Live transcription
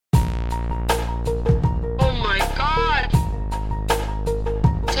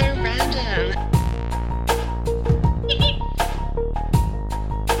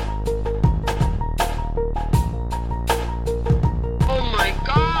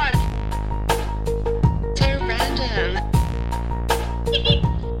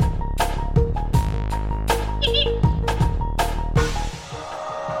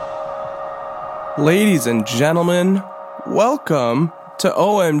Ladies and gentlemen, welcome to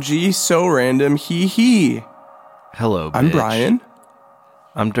OMG So Random Hee Hee. Hello, bitch. I'm Brian.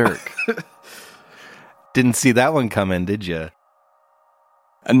 I'm Dirk. Didn't see that one coming, did you?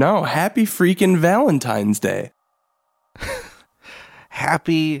 No, happy freaking Valentine's Day.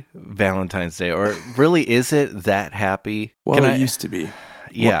 Happy Valentine's Day. Or really, is it that happy? Well, it used to be.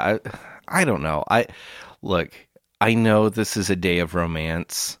 Yeah, I don't know. Look, I know this is a day of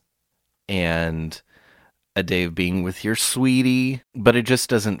romance and a day of being with your sweetie, but it just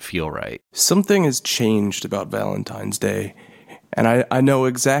doesn't feel right. Something has changed about Valentine's Day, and I know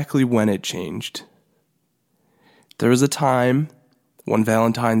exactly when it changed. There was a time when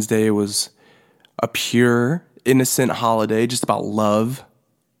Valentine's Day was a pure, innocent holiday, just about love.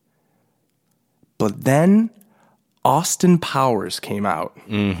 But then Austin Powers came out.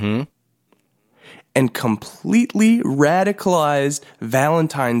 Mm-hmm. And completely radicalized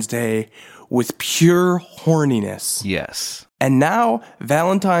Valentine's Day with pure horniness. Yes. And now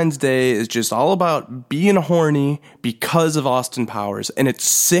Valentine's Day is just all about being horny because of Austin Powers, and it's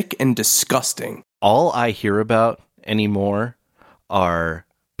sick and disgusting. All I hear about anymore are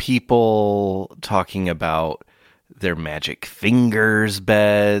people talking about their magic fingers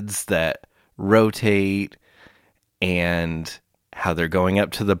beds that rotate and how they're going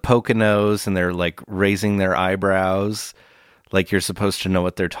up to the Poconos and they're like raising their eyebrows like you're supposed to know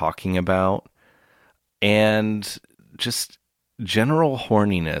what they're talking about. And just general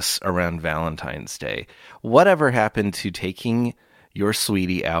horniness around Valentine's Day. Whatever happened to taking your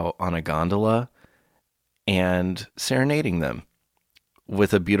sweetie out on a gondola and serenading them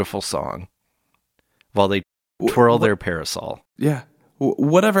with a beautiful song while they twirl their parasol? Yeah.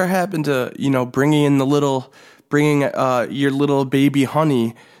 Whatever happened to, bringing your little baby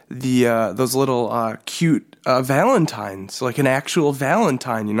honey, those little cute Valentines, like an actual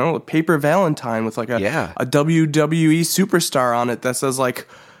Valentine, a paper Valentine with like a WWE superstar on it that says like,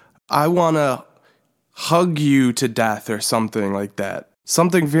 I want to hug you to death or something like that.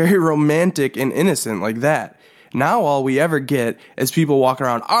 Something very romantic and innocent like that. Now all we ever get is people walking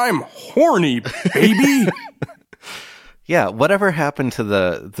around, I'm horny, baby. Yeah, whatever happened to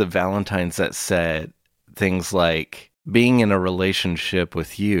the Valentines that said things like, being in a relationship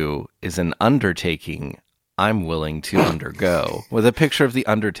with you is an undertaking I'm willing to undergo, with a picture of the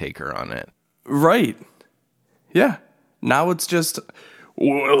Undertaker on it. Right. Yeah. Now it's just,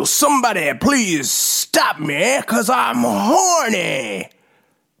 well, somebody please stop me, because I'm horny.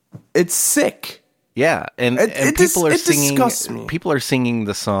 It's sick. Yeah, and people are singing. Disgusts me. People are singing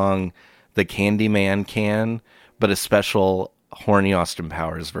the song "The Candyman Can," but a special horny Austin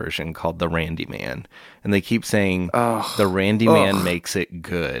Powers version called "The Randy Man," and they keep saying "The Randy Man makes it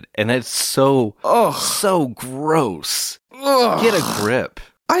good," and it's so gross. Get a grip.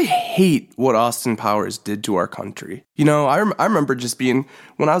 I hate what Austin Powers did to our country. I remember just being,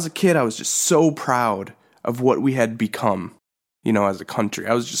 when I was a kid, I was just so proud of what we had become. As a country.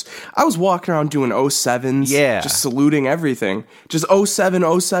 I was walking around doing 07s, just saluting everything. Just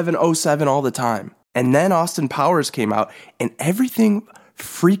 07, 07, 07 all the time. And then Austin Powers came out, and everything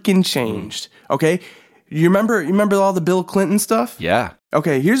freaking changed, okay? You remember all the Bill Clinton stuff? Yeah.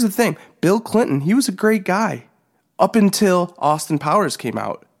 Okay, here's the thing. Bill Clinton, he was a great guy up until Austin Powers came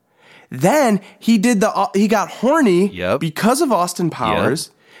out. Then he got horny because of Austin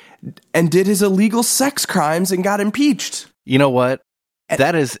Powers and did his illegal sex crimes and got impeached. You know what?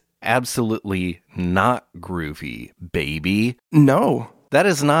 That is absolutely not groovy, baby. No. That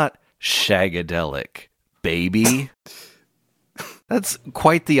is not shagadelic, baby. That's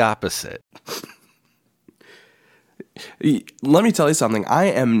quite the opposite. Let me tell you something. I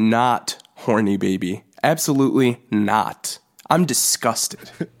am not horny, baby. Absolutely not. I'm disgusted.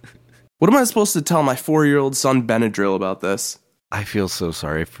 What am I supposed to tell my 4-year-old son Benadryl about this? I feel so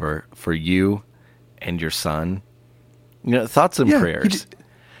sorry for you and your son. Thoughts and prayers.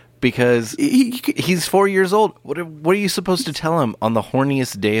 Because he's 4 years old. What are you supposed to tell him on the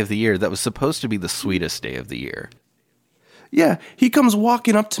horniest day of the year that was supposed to be the sweetest day of the year? Yeah, he comes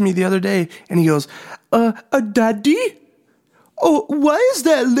walking up to me the other day, and he goes, Daddy? Oh, why is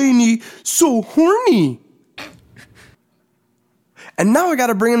that lady so horny? And now I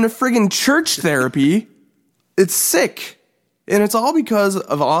gotta bring him to friggin' church therapy. It's sick. And it's all because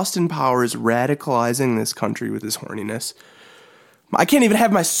of Austin Powers radicalizing this country with his horniness. I can't even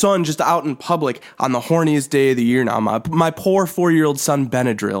have my son just out in public on the horniest day of the year now. My poor 4-year-old son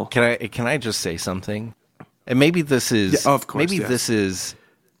Benadryl. Can I just say something? And maybe this is this is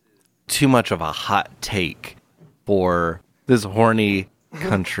too much of a hot take for this horny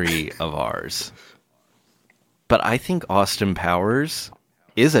country of ours. But I think Austin Powers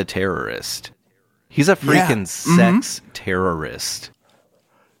is a terrorist. He's a freaking sex terrorist.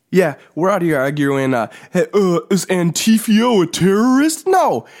 Yeah, we're out here arguing, hey, is Antifio a terrorist?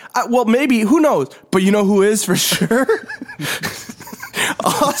 No. Well, maybe, who knows? But you know who is for sure?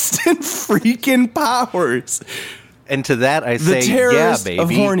 Austin freaking Powers. And to that I say, terrorist yeah, baby. of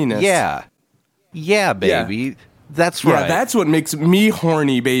horniness. Yeah. Yeah, baby. Yeah. That's right. Yeah, that's what makes me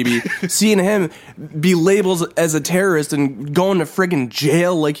horny, baby. Seeing him be labeled as a terrorist and going to friggin'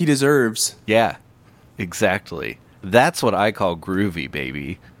 jail like he deserves. Yeah, exactly. That's what I call groovy,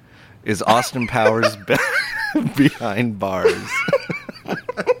 baby. Is Austin Powers behind bars?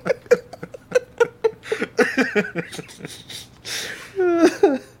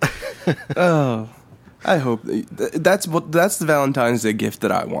 Oh, I hope that's the Valentine's Day gift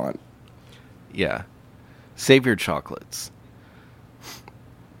that I want. Yeah. Save your chocolates.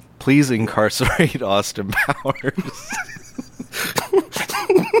 Please incarcerate Austin Powers.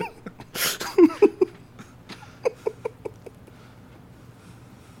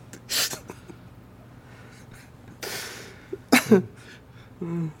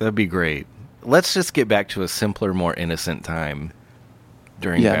 That'd be great. Let's just get back to a simpler, more innocent time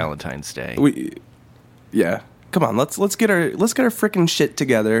during Valentine's Day. Come on, let's get our freaking shit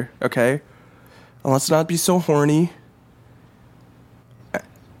together, okay? And let's not be so horny.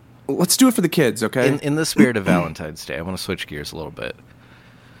 Let's do it for the kids, okay? In the spirit of Valentine's Day, I want to switch gears a little bit.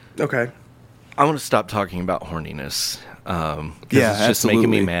 Okay. I want to stop talking about horniness. Yeah, it's just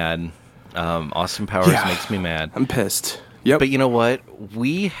making me mad. Austin Powers makes me mad. I'm pissed. Yep. But you know what?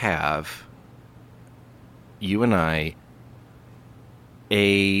 We have, you and I,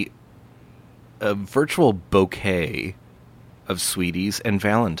 a virtual bouquet of sweeties and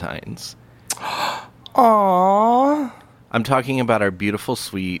Valentines. Aww. I'm talking about our beautiful,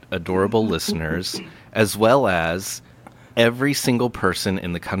 sweet, adorable listeners, as well as every single person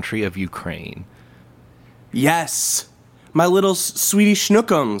in the country of Ukraine. Yes. My little sweetie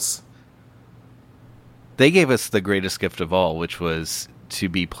schnookums. They gave us the greatest gift of all, which was to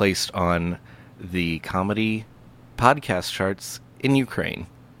be placed on the comedy podcast charts in Ukraine.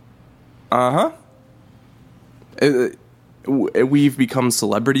 Uh-huh. We've become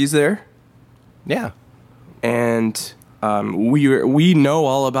celebrities there. Yeah. And we know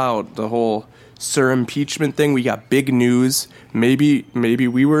all about the whole Sir impeachment thing. We got big news. Maybe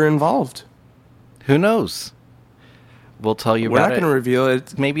we were involved. Who knows? We'll tell you We're about it. We're not going to reveal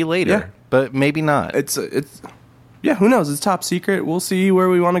it. Maybe later, but maybe not. It's yeah, who knows? It's top secret. We'll see where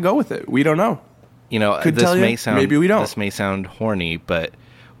we want to go with it. We don't know. You know, Could tell you, maybe we don't. This may sound horny, but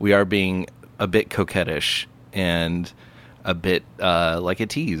we are being a bit coquettish and a bit like a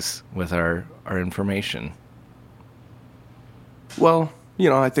tease with our information. Well, you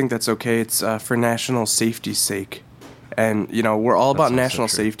know, I think that's okay. It's for national safety's sake. And, you know, we're all about national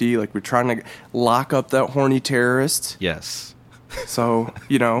safety. Like, we're trying to lock up that horny terrorist. Yes. So,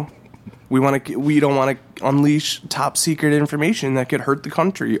 you know, we don't want to unleash top secret information that could hurt the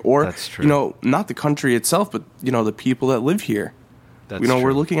country. Or, That's true. You know, not the country itself, but, you know, the people that live here. That's true.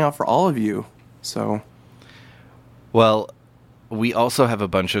 We're looking out for all of you. So. Well, we also have a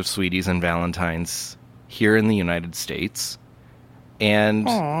bunch of sweeties and Valentines here in the United States. And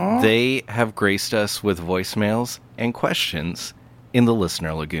they have graced us with voicemails and questions in the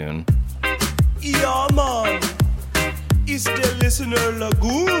Listener Lagoon. Yeah, man. It's the Listener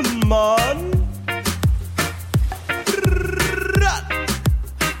Lagoon, man.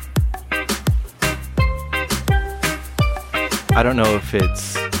 I don't know if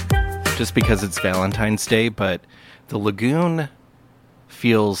it's just because it's Valentine's Day, but the lagoon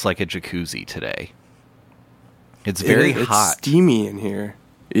feels like a jacuzzi today. It's very hot. It's steamy in here.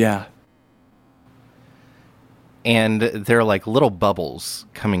 Yeah. And there are like little bubbles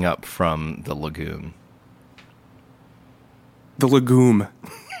coming up from the lagoon. The legume.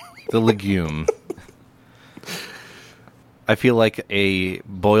 The legume. I feel like a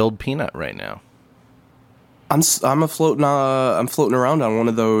boiled peanut right now. I'm floating around on one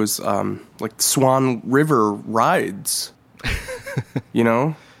of those like Swan River rides. You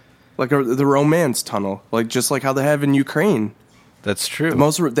know? Like the romance tunnel, like just like how they have in Ukraine. That's true.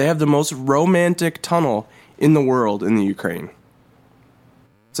 They have the most romantic tunnel in the world in the Ukraine.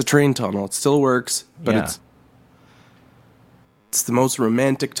 It's a train tunnel. It still works, but it's the most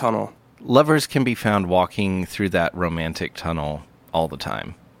romantic tunnel. Lovers can be found walking through that romantic tunnel all the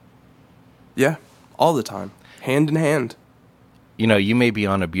time. Yeah, all the time, hand in hand. You know, you may be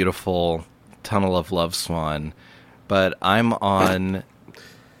on a beautiful tunnel of love, Swan, but I'm on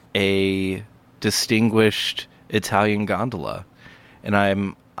a distinguished Italian gondola, and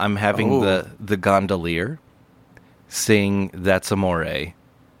I'm having the gondolier sing "That's Amore"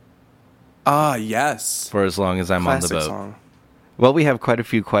 Ah, yes. for as long as I'm Classic on the boat. song. Well, we have quite a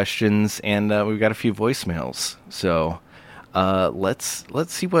few questions, and we've got a few voicemails. So let's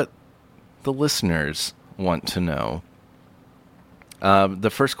see what the listeners want to know.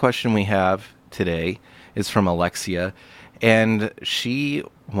 The first question we have today is from Alexia, and she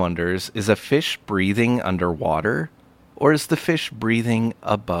wonders, is a fish breathing underwater, or is the fish breathing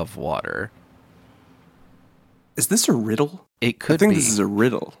above water? Is this a riddle? It could I think be. this is a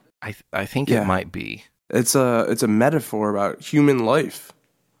riddle. I think Yeah. it might be. It's a metaphor about human life,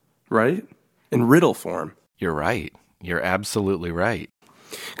 right? In riddle form. You're right. You're absolutely right.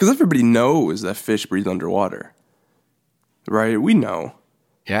 Because everybody knows that fish breathe underwater, right? We know.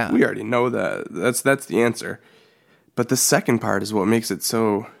 Yeah. We already know that. That's the answer. But the second part is what makes it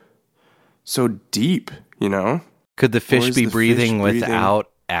so deep, you know? Could the Or fish is be the fish breathing breathing- without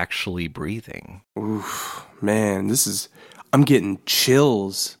actually breathing? Oof, man, I'm getting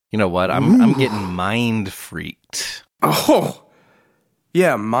chills. You know what? I'm getting mind freaked. Oh,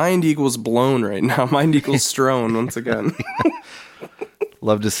 yeah, mind equals blown right now. Mind equals strown once again.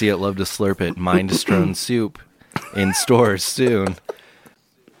 Love to see it, love to slurp it. Mind Strown soup in stores soon.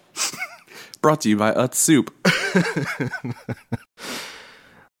 Brought to you by Utz Soup.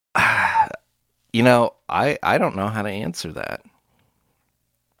 You know, I don't know how to answer that.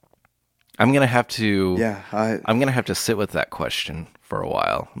 I'm gonna have to I'm gonna have to sit with that question for a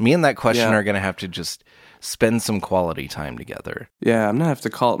while. Me and that question Yeah. are gonna have to just spend some quality time together. Yeah, I'm gonna have to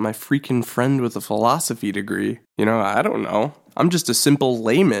call it my freaking friend with a philosophy degree. You know, I don't know. I'm just a simple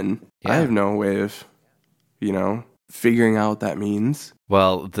layman. I Yeah. have no way of, figuring out what that means.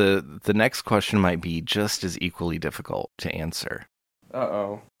 Well, the next question might be just as equally difficult to answer.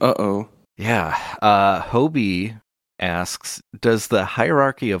 Uh-oh. Yeah. Hobie asks, does the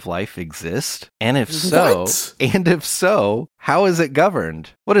hierarchy of life exist? And if so, What? how is it governed?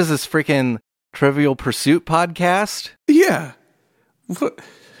 What is this freaking Trivial Pursuit podcast? Yeah. What?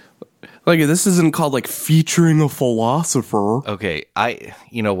 Like, this isn't called, featuring a philosopher. Okay,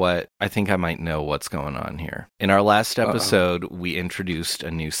 you know what? I think I might know what's going on here. In our last episode, we introduced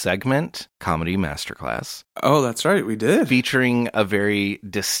a new segment, Comedy Masterclass, Oh, that's right, we did. featuring a very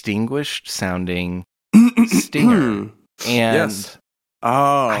distinguished sounding stinger. And Yes.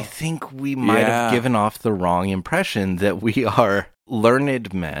 Oh. I think we might have Yeah. given off the wrong impression that we are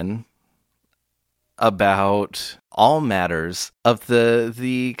learned men about all matters of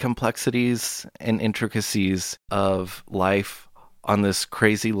the complexities and intricacies of life on this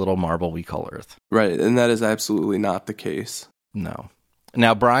crazy little marble we call Earth. Right, and that is absolutely not the case. No.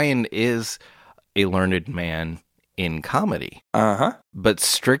 Now, Brian is a learned man in comedy, Uh-huh. but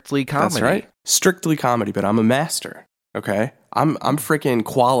strictly comedy. That's right. Strictly comedy, but I'm a master, okay? I'm freaking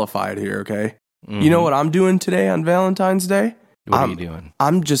qualified here, okay? Mhm. You know what I'm doing today on Valentine's Day? What are you doing?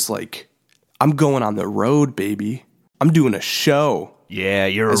 I'm just I'm going on the road, baby. I'm doing a show. Yeah,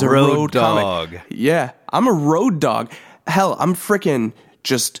 you're As a a road, road dog. comic. Yeah, I'm a road dog. Hell, I'm freaking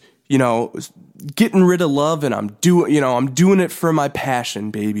just, getting rid of love, and I'm doing it for my passion,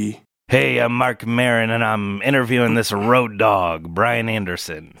 baby. Hey, I'm Mark Maron, and I'm interviewing this road dog, Brian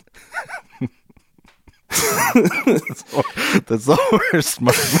Anderson. That's the worst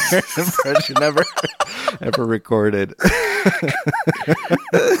Mark Maron impression ever recorded.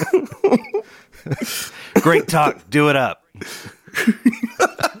 Great talk. Do it up.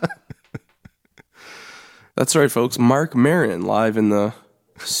 That's right, folks. Mark Maron live in the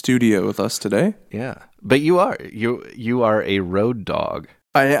studio with us today. Yeah, but you are a road dog.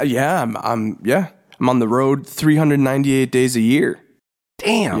 I'm on the road 398 days a year.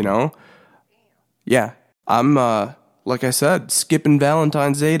 Damn. Yeah. I'm like I said, skipping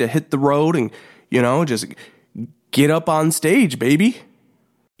Valentine's Day to hit the road and just get up on stage, baby.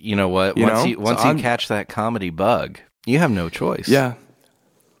 You know what? Once you catch that comedy bug, you have no choice. Yeah.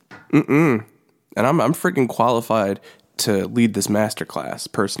 And I'm freaking qualified to lead this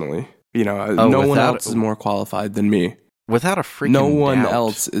masterclass personally. No one else is more qualified than me. Without a freaking No one doubt.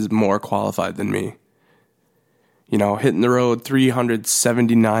 else is more qualified than me. Hitting the road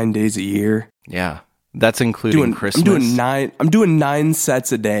 379 days a year. Yeah. That's including Christmas. I'm doing 9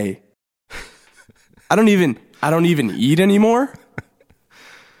 sets a day. I don't even eat anymore.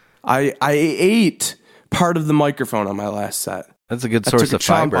 I ate part of the microphone on my last set. That's a good I source took a of chomp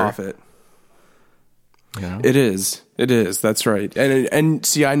fiber. off it. Yeah. It is. That's right. And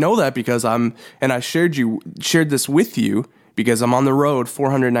see, I know that because I shared this with you because I'm on the road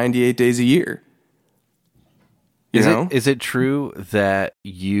 498 days a year. Is it true that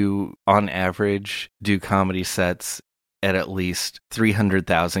you, on average, do comedy sets at least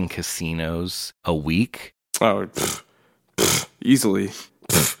 300,000 casinos a week? Oh, easily.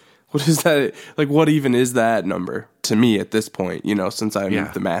 What is that? Like, what even is that number to me at this point? You know, since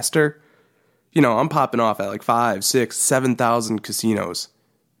I'm the master, you know, I'm popping off at like 5, 6, 7,000 casinos.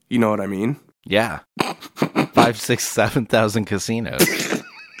 You know what I mean? Yeah. 5, 6, 7,000 casinos.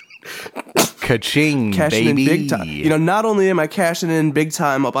 Ka-ching, Cashing baby. in big time. You know, not only am I cashing in big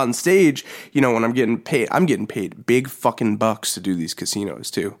time up on stage, you know, when I'm getting paid big fucking bucks to do these casinos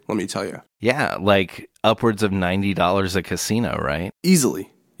too. Let me tell you. Yeah, like upwards of $90 a casino, right? Easily.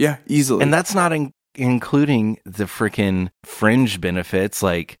 Yeah, easily. And that's not including the freaking fringe benefits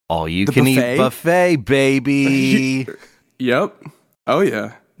like all-you-can-eat buffet, baby. Yep. Oh,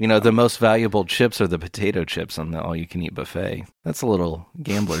 yeah. You know, the most valuable chips are the potato chips on the all-you-can-eat buffet. That's a little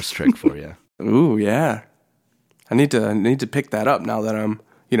gambler's trick for you. Ooh, yeah. I need to pick that up now that I'm,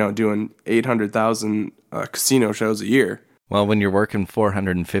 you know, doing 800,000 casino shows a year. Well, when you're working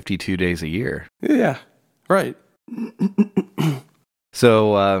 452 days a year. Yeah, right.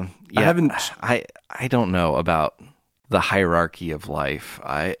 So, I don't know about the hierarchy of life.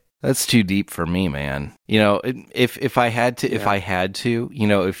 That's too deep for me, man. You know, if I had to, you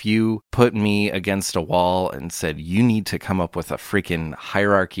know, if you put me against a wall and said, you need to come up with a freaking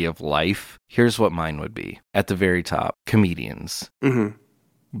hierarchy of life, here's what mine would be. At the very top, comedians. Mm-hmm.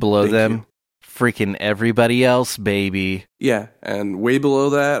 Below them, freaking everybody else, baby. Yeah, and way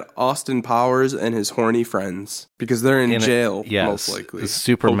below that, Austin Powers and his horny friends. Because they're in jail, most likely.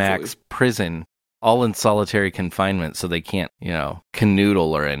 Supermax prison. All in solitary confinement, so they can't, you know,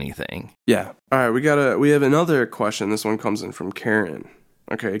 canoodle or anything. Yeah. All right, we have another question. This one comes in from Karen.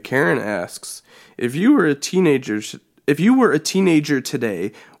 Okay, Karen asks, if you were a teenager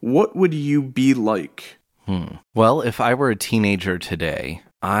today, what would you be like? Well, if I were a teenager today,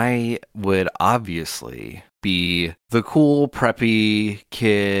 I would obviously be the cool, preppy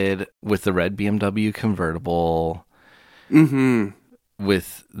kid with the red BMW convertible. Mm-hmm.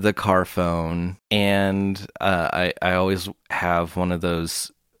 With the car phone, and I always have one of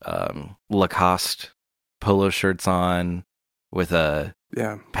those Lacoste polo shirts on with a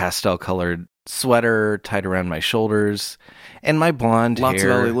pastel colored sweater tied around my shoulders, and my blonde hair. Lots of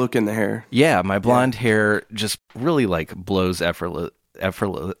LA look in the hair. Yeah, my blonde hair just really like blows effortless.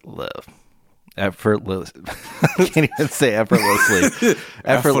 I can't even say effortlessly.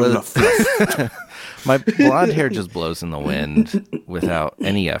 Effortless. My blonde hair just blows in the wind without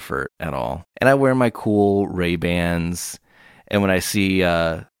any effort at all. And I wear my cool Ray-Bans. And when I see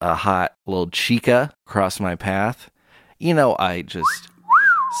a hot little chica cross my path, you know, I just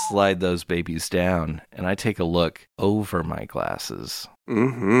slide those babies down and I take a look over my glasses.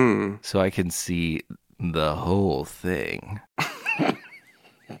 Mm-hmm. So I can see the whole thing.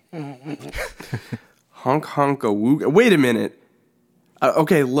 Honk honk a woo. Wait a minute.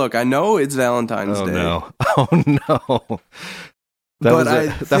 Okay, look, I know it's Valentine's Day. No. Oh no.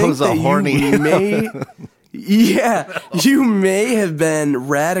 That was a horny. You may have been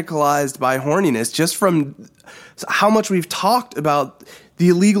radicalized by horniness just from how much we've talked about the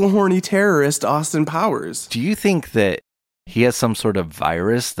illegal horny terrorist Austin Powers. Do you think that he has some sort of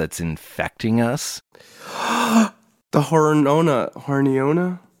virus that's infecting us? The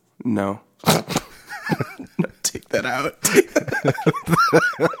Horniona? No. No, take that out.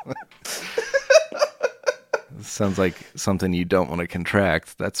 Sounds like something you don't want to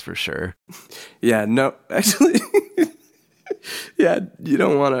contract, that's for sure. Yeah, no, actually, yeah, you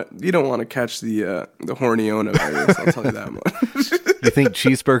don't want to catch the Horniona virus. I'll tell you that much. You think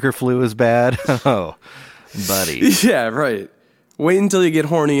cheeseburger flu is bad? Oh, buddy. Yeah, right. Wait until you get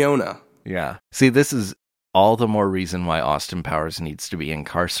Horniona. Yeah. See, this is all the more reason why Austin Powers needs to be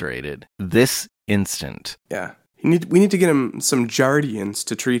incarcerated. This instant. Yeah. We need to get him some Jardians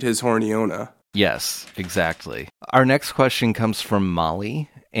to treat his Horniona. Yes, exactly. Our next question comes from Molly,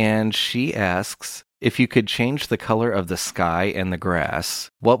 and she asks, if you could change the color of the sky and the grass,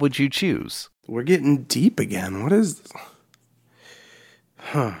 what would you choose? We're getting deep again. What is this?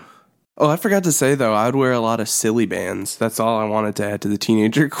 Huh. Oh, I forgot to say, though, I'd wear a lot of silly bands. That's all I wanted to add to the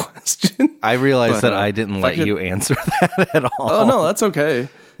teenager question. I realized that I didn't let you answer that at all. Oh, no, that's okay.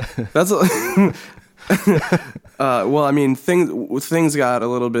 That's well, I mean, things got a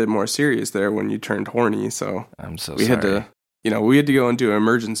little bit more serious there when you turned horny, so I'm so we sorry. We had to go into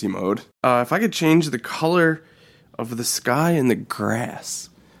emergency mode. If I could change the color of the sky and the grass.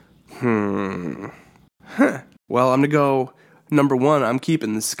 Well, I'm going to go, number one, I'm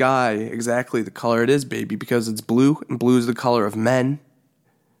keeping the sky exactly the color it is, baby, because it's blue, and blue is the color of men.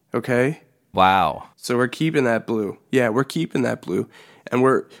 Okay? Wow. So we're keeping that blue. Yeah, we're keeping that blue. And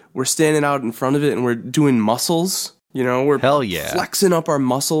we're standing out in front of it and we're doing muscles, you know, we're Hell yeah. flexing up our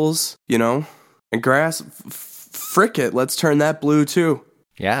muscles, you know, and grass, frick it, let's turn that blue too.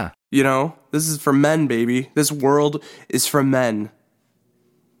 Yeah. You know? This is for men, baby. This world is for men.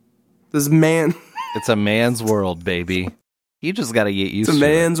 This man... It's a man's world, baby. You just got to get used to it. It's a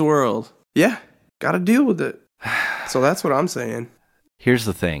man's world. Yeah, gotta deal with it. So that's what I'm saying. Here's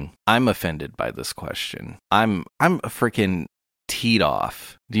the thing. I'm offended by this question. I'm freaking teed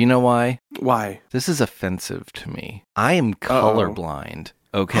off. Do you know why? Why? This is offensive to me. I am colorblind,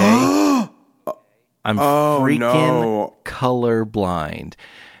 okay? I'm freaking colorblind.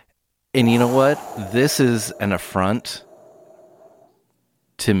 And you know what? This is an affront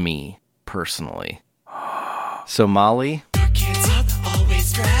to me personally. So Molly,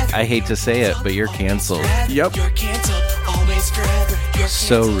 I hate to say it, but you're canceled. Yep.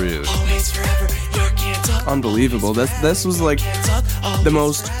 So rude. Unbelievable. This was like the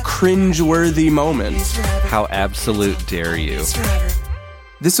most cringeworthy moment. How absolute dare you?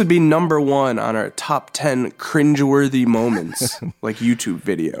 This would be number 1 on our top 10 cringeworthy moments, like YouTube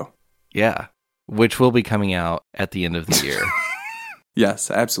video. Yeah. Which will be coming out at the end of the year.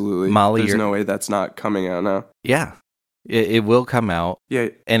 Yes, absolutely. Molly, there's no way that's not coming out now. Yeah. It will come out. Yeah.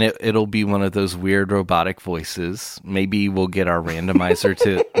 And it'll be one of those weird robotic voices. Maybe we'll get our randomizer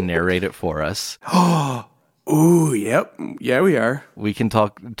to narrate it for us. Ooh, yep. Yeah, we are. We can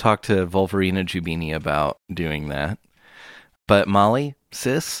talk to Wolverina Jubini about doing that. But Molly,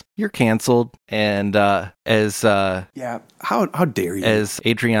 sis, you're canceled. And as yeah, how dare you? As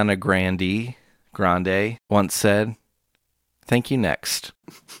Adriana Grande once said, thank you, next.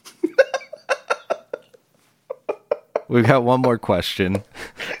 We've got one more question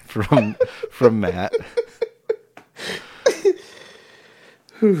from Matt.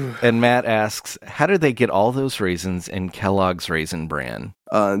 And Matt asks, how do they get all those raisins in Kellogg's Raisin Bran?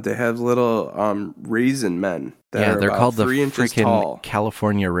 They have little raisin men. That are they're about called the 3 inches freaking tall.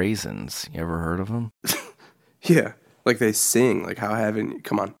 California Raisins. You ever heard of them? Yeah, like they sing. Like how haven't you?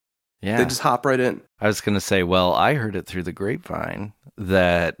 Come on. Yeah. They just hop right in. I was going to say, well, I heard it through the grapevine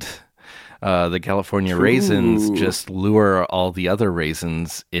that the California Raisins just lure all the other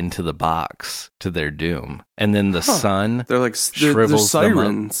raisins into the box to their doom. And then the sun they're like shrivels they're them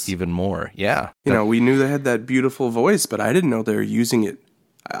sirens. up even more. Yeah. You know, we knew they had that beautiful voice, but I didn't know they were using it.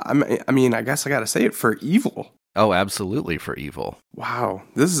 I mean, I guess I got to say it, for evil. Oh, absolutely, for evil. Wow.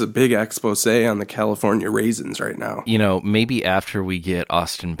 This is a big expose on the California Raisins right now. You know, maybe after we get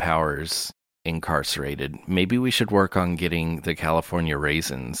Austin Powers incarcerated, maybe we should work on getting the California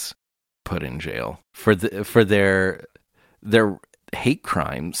Raisins put in jail for their hate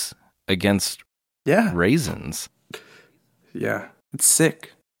crimes against raisins. Yeah. It's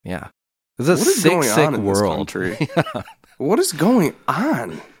sick. Yeah. It's a sick world. This country? What is going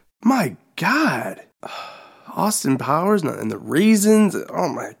on? My God. Austin Powers and the Raisins. Oh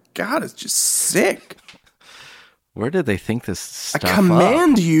my God, it's just sick. Where did they think this stuff I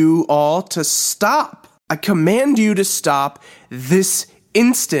command you all to stop. I command you to stop this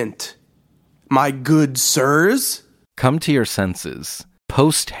instant, my good sirs. Come to your senses.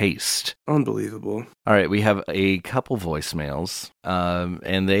 Post haste. Unbelievable. All right, we have a couple voicemails,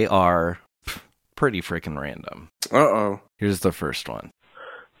 and they are pretty freaking random. Uh-oh. Here's the first one.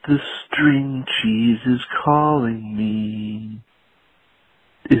 The string cheese is calling me.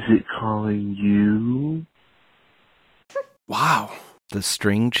 Is it calling you? Wow. The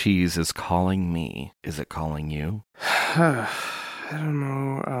string cheese is calling me. Is it calling you? I don't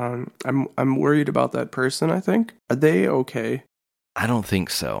know. I'm worried about that person, I think. Are they okay? I don't think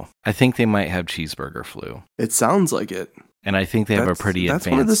so. I think they might have cheeseburger flu. It sounds like it. And I think they have a pretty advanced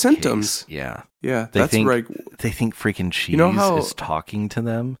That's one of the symptoms. Case. Yeah. Yeah, They that's think, right. They think freaking cheese is talking to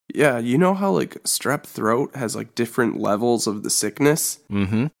them. Yeah, you know how like strep throat has like different levels of the sickness?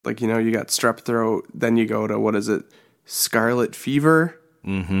 Mm-hmm. Like, you know, you got strep throat, then you go to, what is it? Scarlet fever?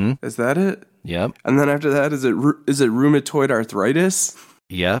 Mm-hmm. Is that it? Yep. And then after that, is it rheumatoid arthritis?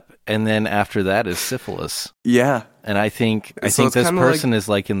 Yep. And then after that is syphilis. Yeah. And I think this person is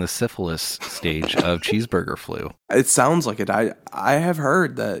like in the syphilis stage of cheeseburger flu. It sounds like it. I have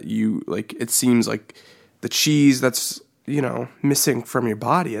heard that it seems like the cheese that's, you know, missing from your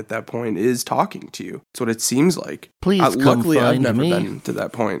body at that point is talking to you. That's what it seems like. Please come luckily, find I've never me. been to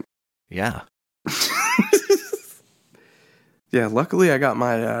that point. Yeah. Yeah, luckily I got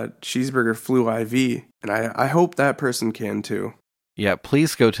my cheeseburger flu IV, and I hope that person can too. Yeah,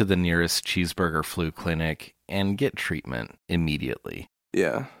 please go to the nearest cheeseburger flu clinic and get treatment immediately.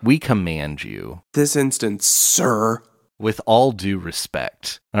 Yeah. We command you. This instance, sir. With all due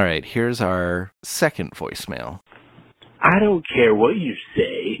respect. All right, here's our second voicemail. I don't care what you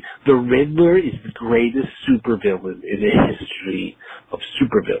say. The Riddler is the greatest supervillain in the history of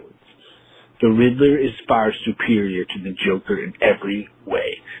supervillains. The Riddler is far superior to the Joker in every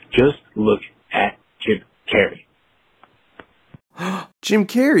way. Just look at Jim Carrey. Jim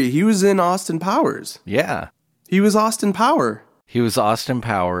Carrey, he was in Austin Powers. Yeah. He was Austin Power. He was Austin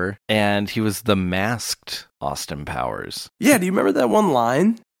Power, and he was the masked Austin Powers. Yeah, do you remember that one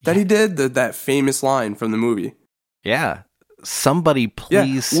line that he did? That famous line from the movie. Yeah. Somebody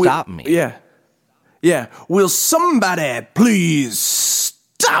please stop me. Yeah. Yeah. Will somebody please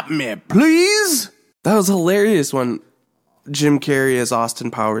stop me, please? That was hilarious when Jim Carrey as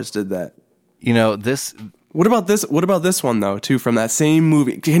Austin Powers did that. You know, this... What about this one though, too, from that same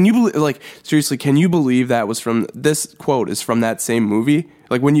movie? Can you believe, like, seriously, can you believe that was from, this quote is from that same movie?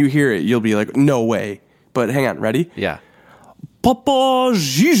 Like, when you hear it, you'll be like, no way. But hang on, ready? Yeah. Papa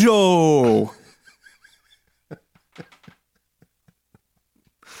Gijo!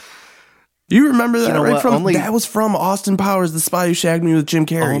 You remember that, right? What? That was from Austin Powers, The Spy Who Shagged Me with Jim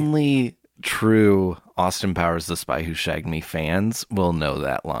Carrey. Only true Austin Powers, The Spy Who Shagged Me fans will know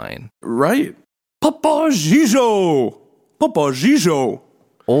that line. Right. Papa Gijo! Papa Gijo!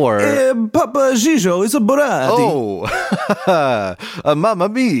 Or... Papa Gijo is a Boratti. Oh! Mamma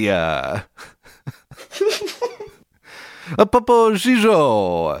mia! Papa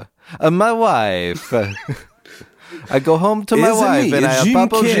Gijo! My wife! I go home to my It's wife me, and I have Jim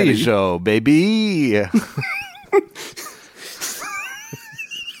Papa Carrey. Gijo, baby!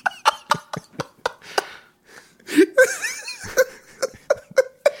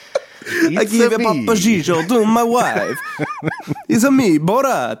 I give a Papa Gijo to my wife. It's a me,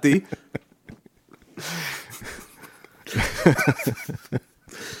 Boratti.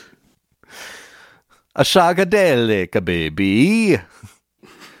 A shagadelic, baby.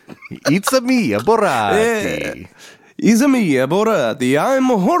 It's a me, a Boratti. It's a me, Boratti. I'm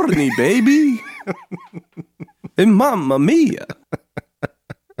horny, baby. And mamma mia.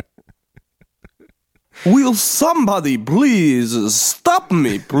 Will somebody please stop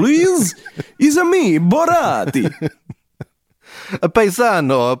me, please? It's a me, Boratti.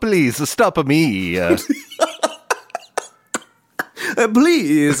 Paisano, please stop me.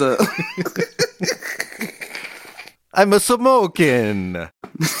 Please. I'm a smoking.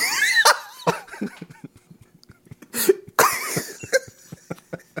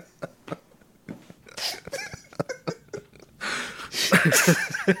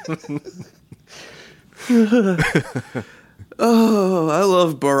 Oh, I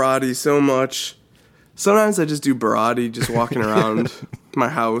love Boratti so much. Sometimes I just do Boratti just walking around my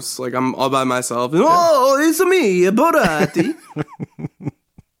house. Like I'm all by myself. And, oh, it's me, Boratti.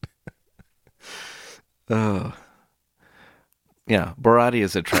 Oh. Yeah, Boratti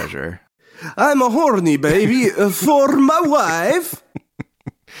is a treasure. I'm a horny baby for my wife.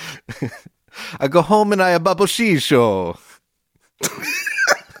 I go home and I have Bubble Shisho.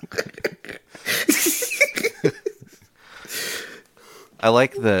 I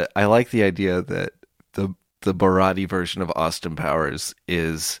like the idea that the Boratti version of Austin Powers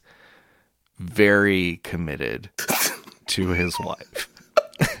is very committed to his wife.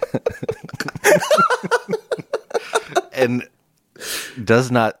 And does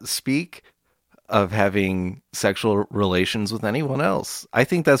not speak of having sexual relations with anyone else. I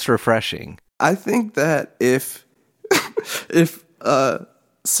think that's refreshing. I think that if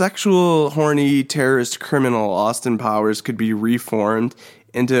sexual, horny, terrorist criminal Austin Powers could be reformed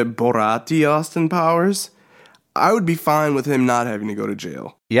into Boratti Austin Powers, I would be fine with him not having to go to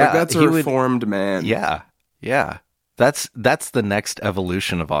jail. Yeah, like, that's a reformed man. Yeah, yeah. That's the next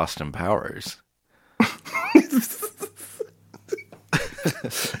evolution of Austin Powers.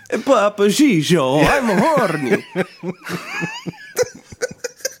 Papa Gijo, I'm horny.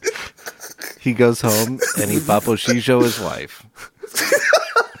 He goes home and he Papa Gijo his wife.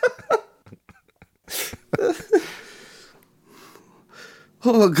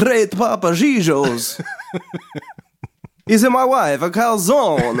 Oh, great Papa Gijo's. Is it my wife, a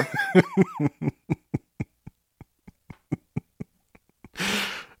calzone?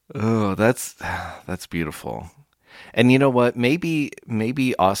 Oh, that's beautiful. And you know what? Maybe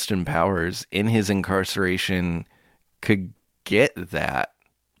Austin Powers in his incarceration could get that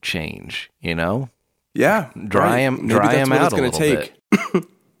change, you know? Yeah. Dry him out a little bit.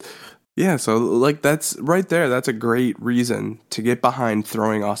 Yeah, so like that's right there. That's a great reason to get behind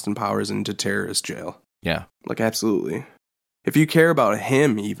throwing Austin Powers into terrorist jail. Yeah. Like absolutely. If you care about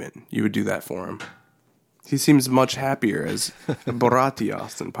him even, you would do that for him. He seems much happier as Boratti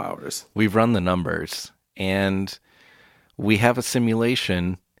Austin Powers. We've run the numbers and we have a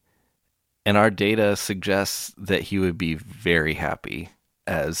simulation and our data suggests that he would be very happy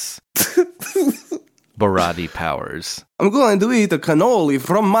as Barati powers. I'm going to eat the cannoli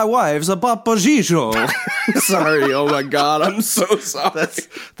from my wife's papagijo. Sorry, oh my god, I'm so sorry.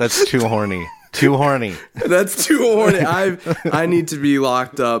 That's too horny. Too horny. That's too horny. I need to be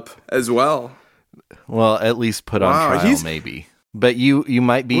locked up as well. Well, at least put on trial, maybe. But you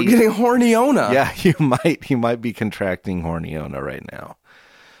might be. We're getting horniona. Yeah, you might be contracting horniona right now.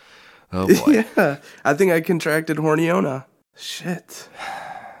 Oh boy. Yeah, I think I contracted horniona. Shit.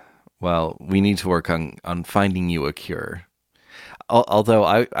 Well, we need to work on finding you a cure. Although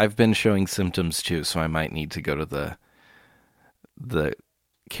I've been showing symptoms too, so I might need to go to the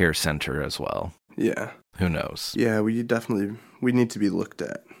care center as well. Yeah. Who knows? Yeah, we need to be looked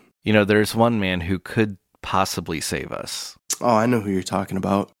at. You know, there's one man who could possibly save us. Oh, I know who you're talking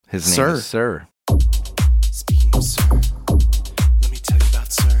about. His name is Sir. Speaking of Sir, let me tell you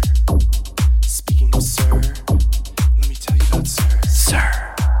about Sir. Speaking of Sir, let me tell you about Sir.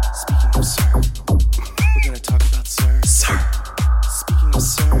 Sir. Speaking of Sir, we're gonna talk about Sir. Sir. Speaking of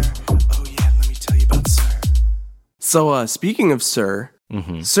Sir, oh yeah, let me tell you about Sir. So, speaking of Sir,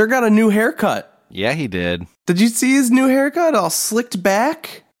 Sir got a new haircut. Yeah, he did. Did you see his new haircut? All slicked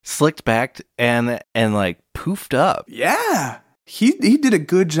back? Slicked back and like poofed up. Yeah. He did a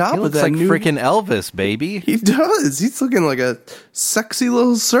good job He with looks that like freaking Elvis, baby. He does. He's looking like a sexy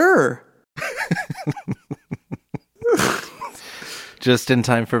little Sir. Just in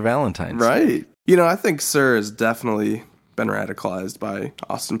time for Valentine's Day. Right. You know, I think Sir has definitely been radicalized by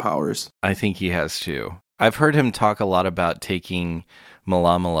Austin Powers. I think he has too. I've heard him talk a lot about taking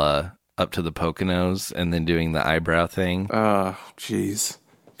Malamala up to the Poconos and then doing the eyebrow thing. Oh, jeez.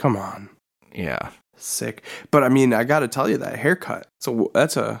 Come on. Yeah. Sick. But I mean, I got to tell you, that haircut. So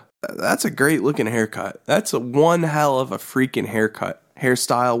that's a great looking haircut. That's one hell of a freaking haircut.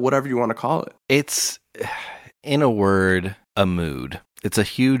 Hairstyle, whatever you want to call it. It's, in a word, a mood. It's a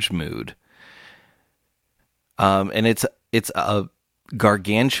huge mood. And it's a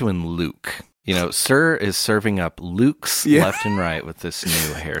gargantuan Luke. You know, Sir is serving up Lukes left and right with this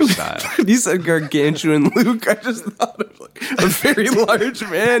new hairstyle. You said gargantuan Luke. I just thought of like a very large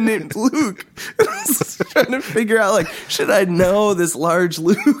man named Luke. I was trying to figure out, like, should I know this large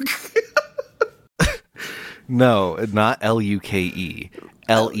Luke? No, not Luke. Lewk.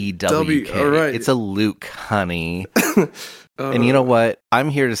 All right. It's a Luke, honey. And you know what? I'm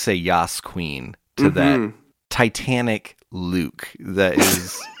here to say Yas Queen to that Titanic Luke that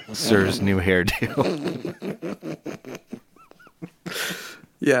is Sir's new hairdo.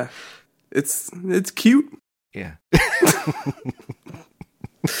 Yeah. It's cute. Yeah.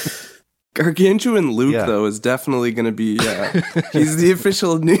 Gargantuan Luke, though, is definitely going to be, he's the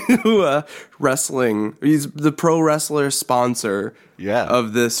official new wrestling, he's the pro wrestler sponsor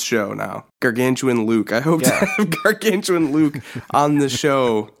of this show now. Gargantuan Luke. I hope to have Gargantuan Luke on the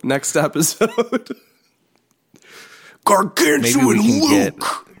show next episode. Gargantuan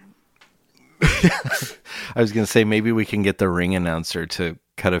Luke! I was going to say, maybe we can get the ring announcer to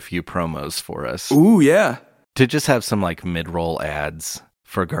cut a few promos for us. Ooh, yeah. To just have some, like, mid-roll ads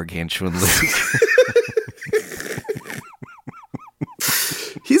for Gargantuan Luke.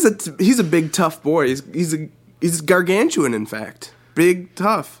 He's a big tough boy. He's gargantuan, in fact. Big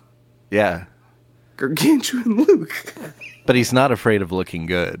tough. Yeah. Gargantuan Luke. But he's not afraid of looking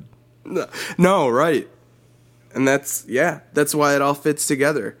good. No, right. And that's why it all fits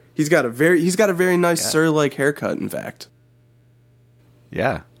together. He's got a very nice Sir-like haircut, in fact.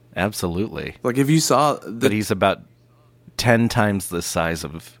 Yeah, absolutely. Like if you saw but he's about 10 times the size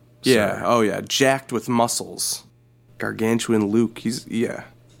of Sir. Oh yeah, jacked with muscles. Gargantuan Luke, he's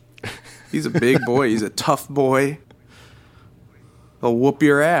a big boy, he's a tough boy. He'll whoop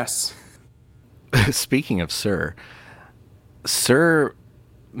your ass. Speaking of Sir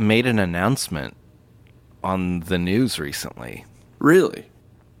made an announcement on the news recently. Really?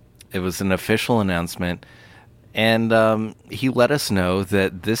 It was an official announcement, and he let us know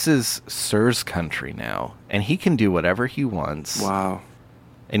that this is Sir's country now, and he can do whatever he wants. Wow.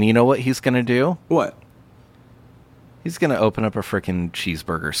 And you know what he's going to do? What? He's going to open up a frickin'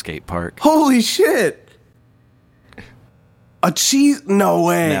 cheeseburger skate park. Holy shit! A cheese? No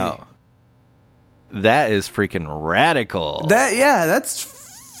way. No. That is freaking radical. That's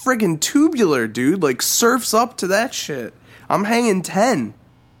friggin' tubular, dude. Like, surfs up to that shit. I'm hanging 10.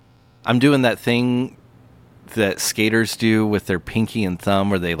 I'm doing that thing that skaters do with their pinky and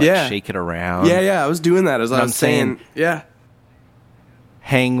thumb where they, shake it around. Yeah, I was doing that as I was saying. Yeah.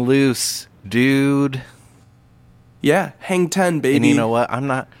 Hang loose, dude. Yeah, hang 10, baby. And you know what? I'm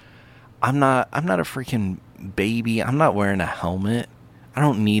not a freaking baby. I'm not wearing a helmet. I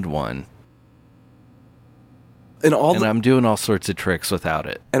don't need one. And all and the, I'm doing all sorts of tricks without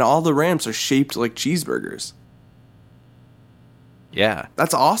it. and all the ramps are shaped like cheeseburgers. Yeah.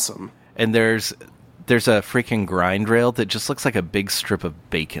 That's awesome. And there's a freaking grind rail that just looks like a big strip of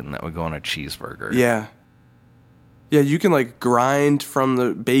bacon that would go on a cheeseburger. Yeah. Yeah, you can like grind from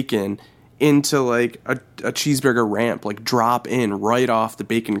the bacon into like a cheeseburger ramp, like drop in right off the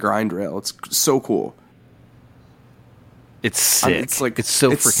bacon grind rail. It's so cool. It's sick. It's like it's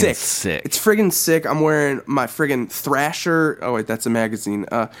so freaking sick. It's friggin' sick. I'm wearing my friggin' Thrasher. Oh wait, that's a magazine.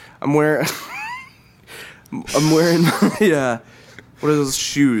 I'm wearing yeah. What are those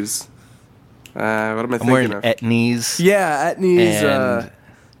shoes? What am I thinking I'm wearing of? Etnies. Yeah, Etnies.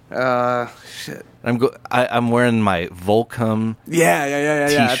 And Shit. I'm wearing my Volcom. Yeah. I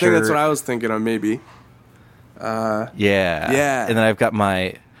think that's T-shirt. what I was thinking of. Maybe. Yeah. Yeah. And then I've got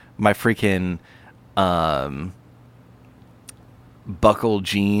my freaking buckle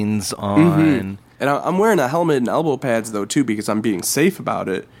jeans on. And I'm wearing a helmet and elbow pads though too because I'm being safe about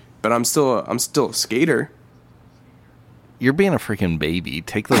it. But I'm still a skater. You're being a freaking baby.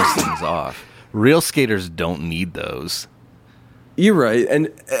 Take those things off. Real skaters don't need those. You're right,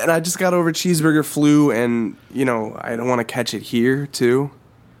 and I just got over cheeseburger flu, and you know I don't want to catch it here too.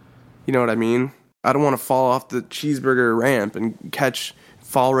 You know what I mean? I don't want to fall off the cheeseburger ramp and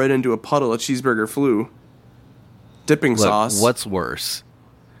fall right into a puddle of cheeseburger flu. Dipping Look, sauce. what's worse?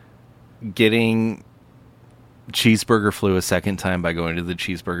 Getting cheeseburger flu a second time by going to the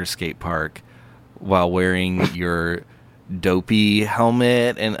cheeseburger skate park while wearing your dopey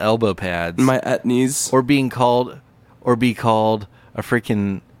helmet and elbow pads, my Etnies? or be called a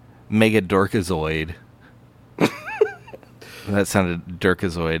freaking mega dorkazoid. That sounded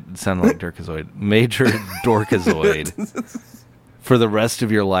Dirkazoid. It sounded like Dirkazoid. Major dorkazoid for the rest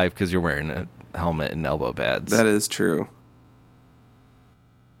of your life because you're wearing a helmet and elbow pads. That is true.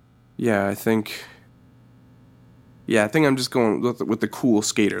 Yeah, I think I'm just going with the cool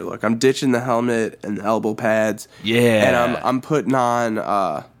skater look. I'm ditching the helmet and the elbow pads. Yeah. And I'm putting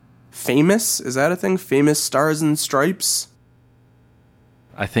on Famous. Is that a thing? Famous Stars and Stripes?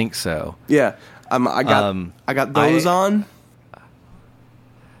 I think so. Yeah. I got those on.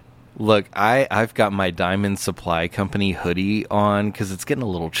 Look, I've got my Diamond Supply Company hoodie on because it's getting a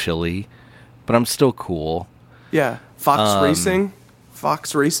little chilly, but I'm still cool. Yeah. Fox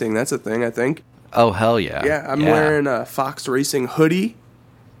Racing, that's a thing, I think. Oh, hell yeah. Yeah, I'm wearing a Fox Racing hoodie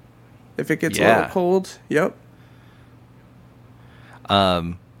if it gets a little cold. Yep.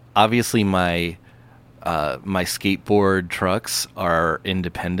 Obviously, my skateboard trucks are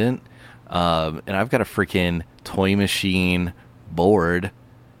independent, and I've got a freaking Toy Machine board.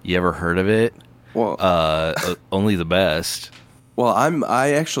 You ever heard of it? Well, only the best. Well,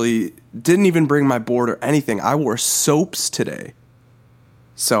 I actually didn't even bring my board or anything. I wore soaps today.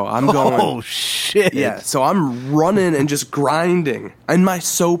 So I'm going. Oh shit! Yeah, so I'm running and just grinding in my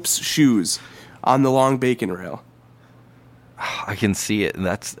soaps shoes on the long bacon rail. I can see it, and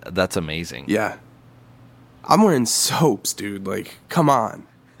that's amazing. Yeah, I'm wearing soaps, dude. Like, come on.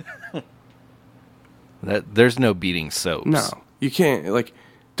 There's no beating soaps. No, you can't. Like,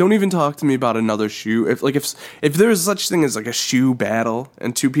 don't even talk to me about another shoe. If there was such thing as like a shoe battle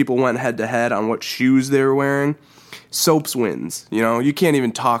and two people went head to head on what shoes they were wearing, soaps wins. You know, you can't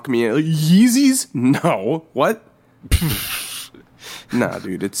even talk me like, Yeezys. No, what? Nah,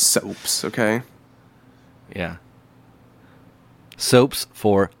 dude, it's soaps. Okay. Yeah. Soaps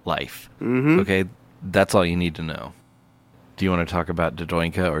for life. Mm-hmm. Okay, that's all you need to know. Do you want to talk about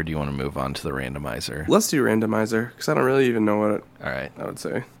Dodoinka, or do you want to move on to the randomizer? Let's do randomizer, because I don't really even know what All right. I would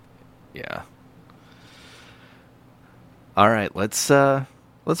say. Yeah. All right, let's fire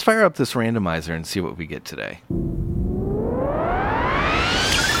up this randomizer and see what we get today.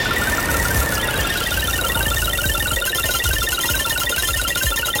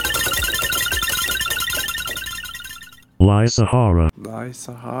 Lie Sahara. Lie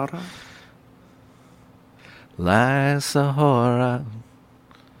Sahara? La Sahara.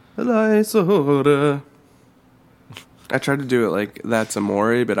 Lie Sahara. I tried to do it like That's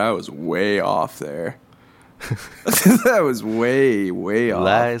Amore, but I was way off there. That was way, way off.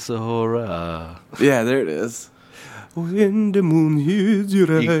 La Sahara. Yeah, there it is. When the moon hits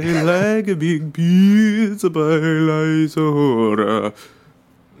your eye like a big pizza by Lie Sahara.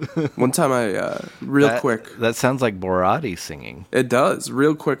 One time quick. That sounds like Borati singing. It does.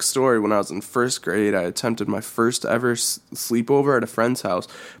 Real quick story. When I was in first grade, I attempted my first ever sleepover at a friend's house,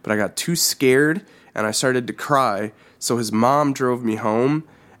 but I got too scared and I started to cry. So his mom drove me home,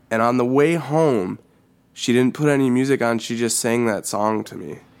 and on the way home, she didn't put any music on. She just sang that song to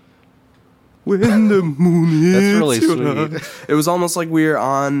me. When the moon hits That's really your sweet. eye. It was almost like we were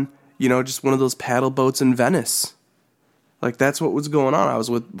on, You know, just one of those paddle boats in Venice. Like, that's what was going on. I was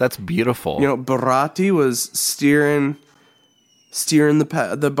with, That's beautiful. you know, Baratti was steering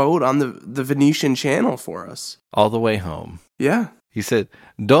the boat on the Venetian Channel for us. All the way home. Yeah. He said,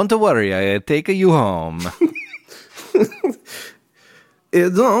 "Don't worry, I take you home."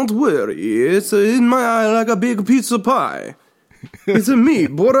 Don't worry, it's in my eye like a big pizza pie. It's a me,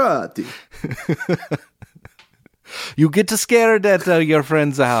 Baratti. You get scared at your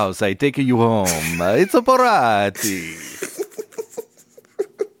friend's house. I take you home. It's a Baratti.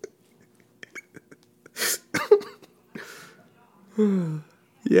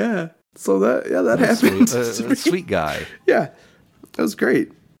 Yeah. So that happened. Sweet guy. Yeah. That was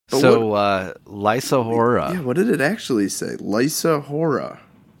great. But So, Lysa-Hora. yeah, what did it actually say? Lysa-Hora.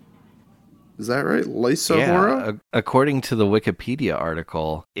 Is that right? Lysa-Hora? According to the Wikipedia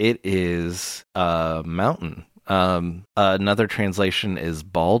article, it is a mountain. Another translation is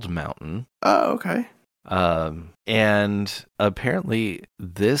Bald Mountain. Oh, okay. And apparently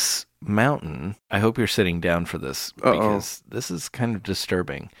this mountain, I hope you're sitting down for this Uh-oh. because this is kind of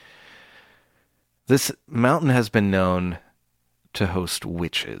disturbing. This mountain has been known to host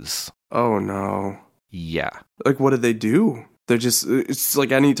witches. Oh, no. Yeah. Like, what did they do? They're just, it's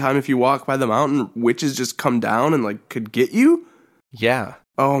like any time if you walk by the mountain, witches just come down and, like, could get you? Yeah.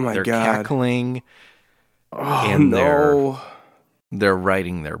 Oh, my They're God. cackling. Oh, and no. They're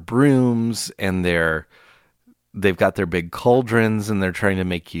riding their brooms, and they've got their big cauldrons, and they're trying to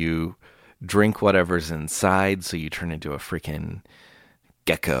make you drink whatever's inside, so you turn into a freaking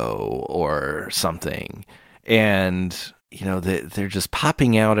gecko or something. And, you know, they're just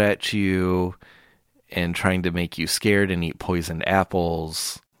popping out at you and trying to make you scared and eat poisoned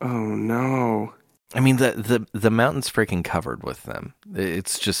apples. Oh, no. I mean, the mountain's freaking covered with them.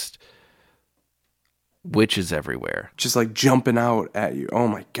 It's just witches everywhere. Just, like, jumping out at you. Oh,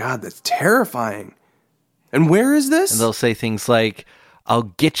 my God, that's terrifying. And where is this? And they'll say things like, "I'll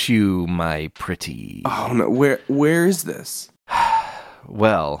get you, my pretty." Oh, no. Where is this?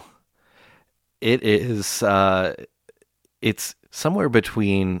 Well, it is, it's somewhere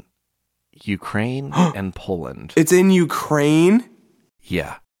between Ukraine and Poland. It's in Ukraine?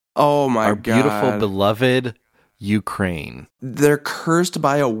 Yeah. Oh, my Our God. beautiful, beloved Ukraine. They're cursed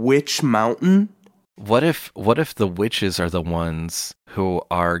by a witch mountain? What if the witches are the ones who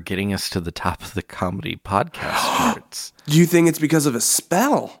are getting us to the top of the comedy podcast charts? Do you think it's because of a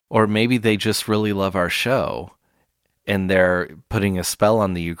spell? Or maybe they just really love our show and they're putting a spell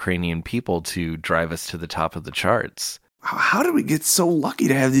on the Ukrainian people to drive us to the top of the charts. How did we get so lucky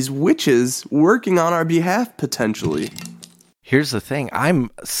to have these witches working on our behalf, potentially? Here's the thing. I'm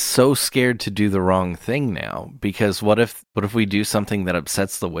so scared to do the wrong thing now, because what if we do something that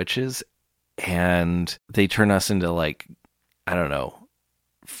upsets the witches and they turn us into, like, I don't know,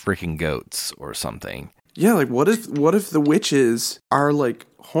 freaking goats or something? Yeah, like, what if the witches are, like,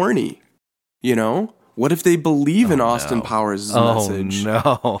 horny? You know? What if they believe in Austin no. Powers' Oh, message?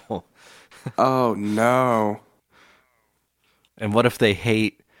 no. Oh, no. And what if they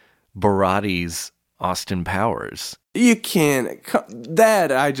hate Baratti's Austin Powers? You can't.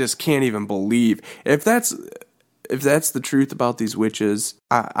 That I just can't even believe. If that's the truth about these witches,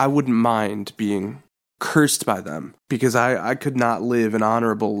 I wouldn't mind being cursed by them, because I could not live an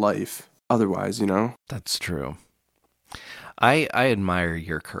honorable life otherwise, you know? That's true. I admire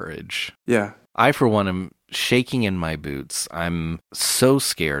your courage. Yeah. I, for one, am shaking in my boots. I'm so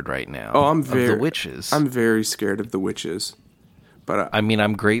scared right now Oh, of the witches. I'm very scared of the witches. But I mean,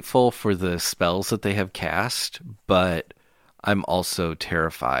 I'm grateful for the spells that they have cast, but I'm also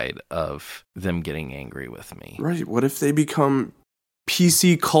terrified of them getting angry with me. right, what if they become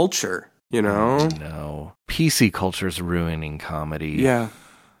PC culture, you know? No. PC culture's ruining comedy. Yeah.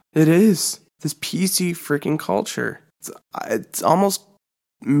 It is. This PC freaking culture. It's almost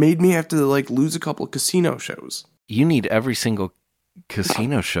made me have to, like, lose a couple of casino shows. You need every single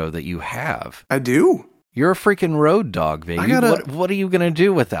casino show that you have. I do. You're a freaking road dog, baby. What are you going to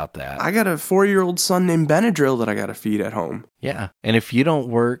do without that? I got a 4-year-old son named Benadryl that I got to feed at home. Yeah. And if you don't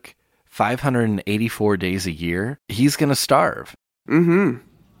work 584 days a year, he's going to starve. Mm-hmm.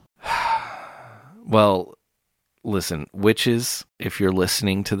 Well, listen, witches, if you're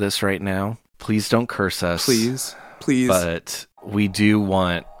listening to this right now, please don't curse us. Please. But we do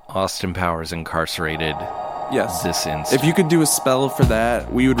want Austin Powers incarcerated Yes. this instant. If you could do a spell for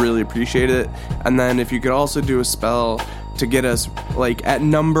that, we would really appreciate it. And then if you could also do a spell to get us, like, at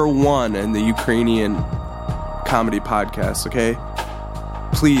number 1 in the Ukrainian comedy podcast, okay?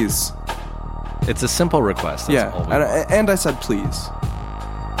 Please. It's a simple request. That's Yeah. all we want. And I said please.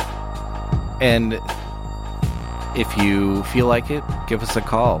 And if you feel like it, give us a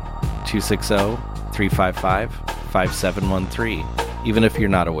call. 260-355-5713. Even if you're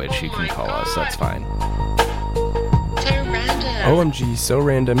not a witch, you can call us. That's fine. OMG So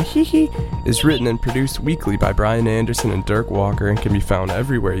Random Hee Hee is written and produced weekly by Brian Anderson and Dirk Walker and can be found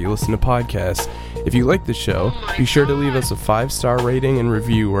everywhere you listen to podcasts. If you like the show, be sure to leave us a 5-star rating and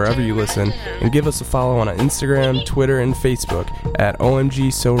review wherever you listen, and give us a follow on Instagram, Twitter, and Facebook at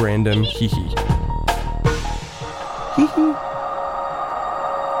OMG So Random Hee Hee. Hee hee.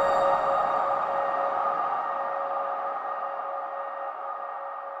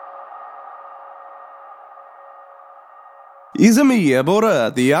 Izami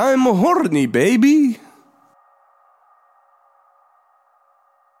Abora, I'm horny, baby.